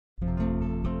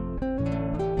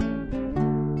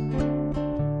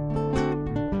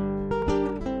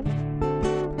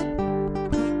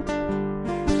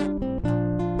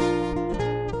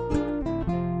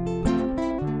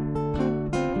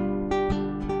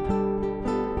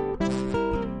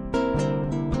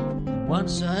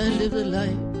Once I lived the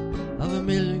life of a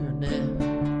millionaire,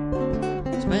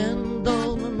 spent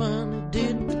all my money,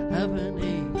 didn't have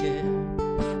any care.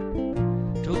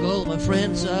 Took all my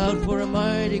friends out for a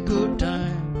mighty good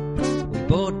time. We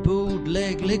bought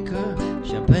bootleg liquor,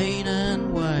 champagne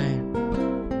and wine.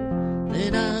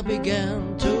 Then I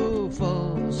began to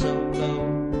fall so low.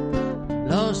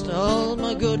 Lost all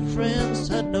my good friends,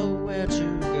 had nowhere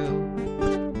to go.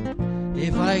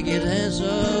 If I get hands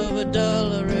of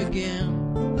 $1 again,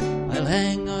 I'll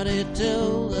hang on it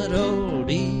till that old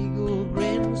eagle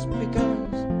grins,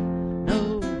 because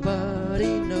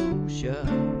nobody knows you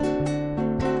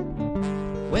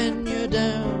when you're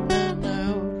down and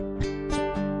out.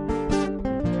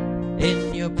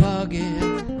 In your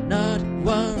pocket, not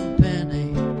one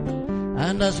penny,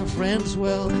 and as for friends,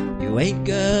 well, you ain't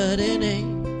got any.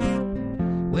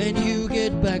 When you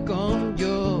get back on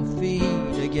your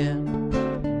feet again,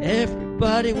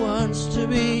 everybody wants to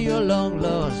be your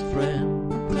long-lost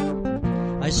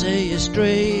friend. I say it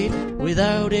straight,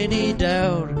 without any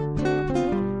doubt,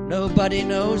 nobody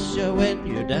knows you when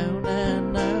you're down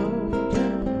and out.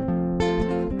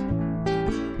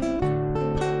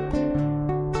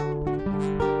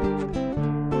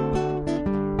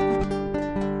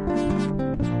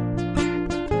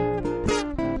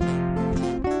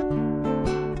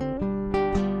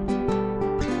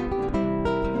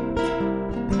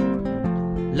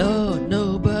 Lord,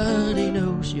 nobody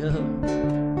knows you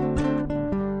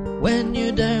when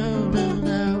you're down and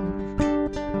out.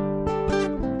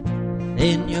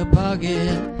 In your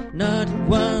pocket, not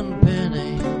one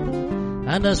penny,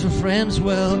 and as for friends,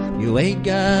 well, you ain't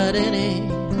got any.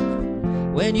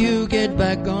 When you get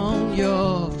back on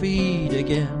your feet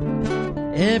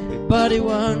again, everybody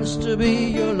wants to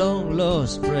be your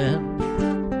long-lost friend.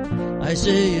 I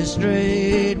say it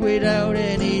straight, without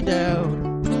any doubt,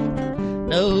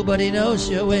 nobody knows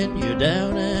you when you're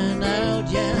down and out,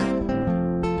 yeah.